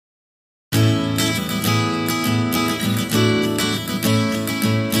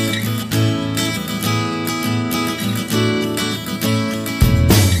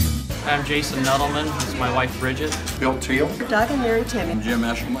Jason Nuttleman. This is my wife Bridget. Bill Teal. Doug and Mary Timmy. Jim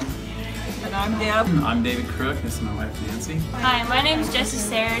Eshelman. And I'm Deb. I'm David Crook. This is my wife Nancy. Hi, my name is Jessie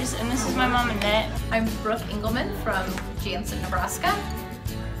Sayers, and this is my mom Annette. I'm Brooke Engelman from Jansen, Nebraska.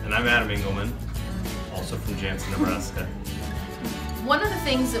 And I'm Adam Engelman, also from Jansen, Nebraska. One of the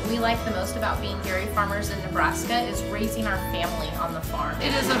things that we like the most about being dairy farmers in Nebraska is raising our family on the farm.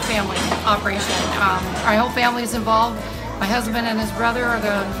 It is a family operation. Our whole family is involved. My husband and his brother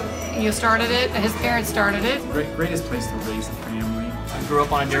started it. His parents started it. Greatest place to raise a family. I grew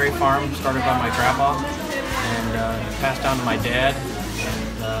up on a dairy farm, started by my grandpa, and passed down to my dad.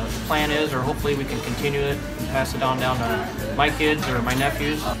 And the plan is, or hopefully we can continue it and pass it on down to my kids or my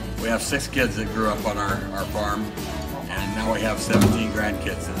nephews. We have 6 kids that grew up on our farm, and now we have 17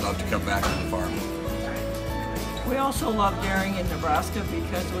 grandkids that love to come back to the farm. We also love dairying in Nebraska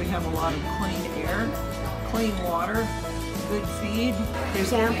because we have a lot of clean air, clean water, good feed.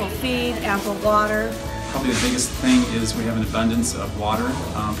 There's ample feed, ample water. Probably the biggest thing is we have an abundance of water,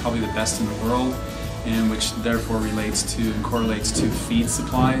 probably the best in the world, and which therefore relates to and correlates to feed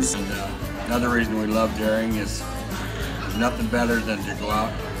supplies. And another reason we love dairying is there's nothing better than to go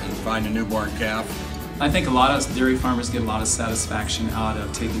out and find a newborn calf. I think a lot of dairy farmers get a lot of satisfaction out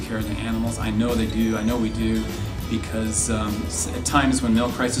of taking care of the animals. I know they do, I know we do, because at times when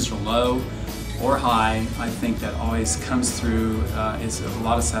milk prices are low or high, I think that always comes through is a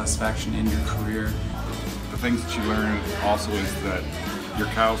lot of satisfaction in your career. The things that you learn also is that your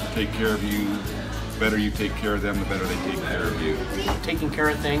cows will take care of you. The better you take care of them, the better they take care of you. Taking care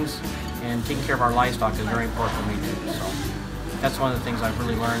of things and taking care of our livestock is very important for me too. So that's one of the things I've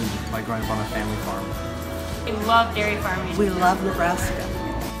really learned by growing up on a family farm. We love dairy farming. We love Nebraska.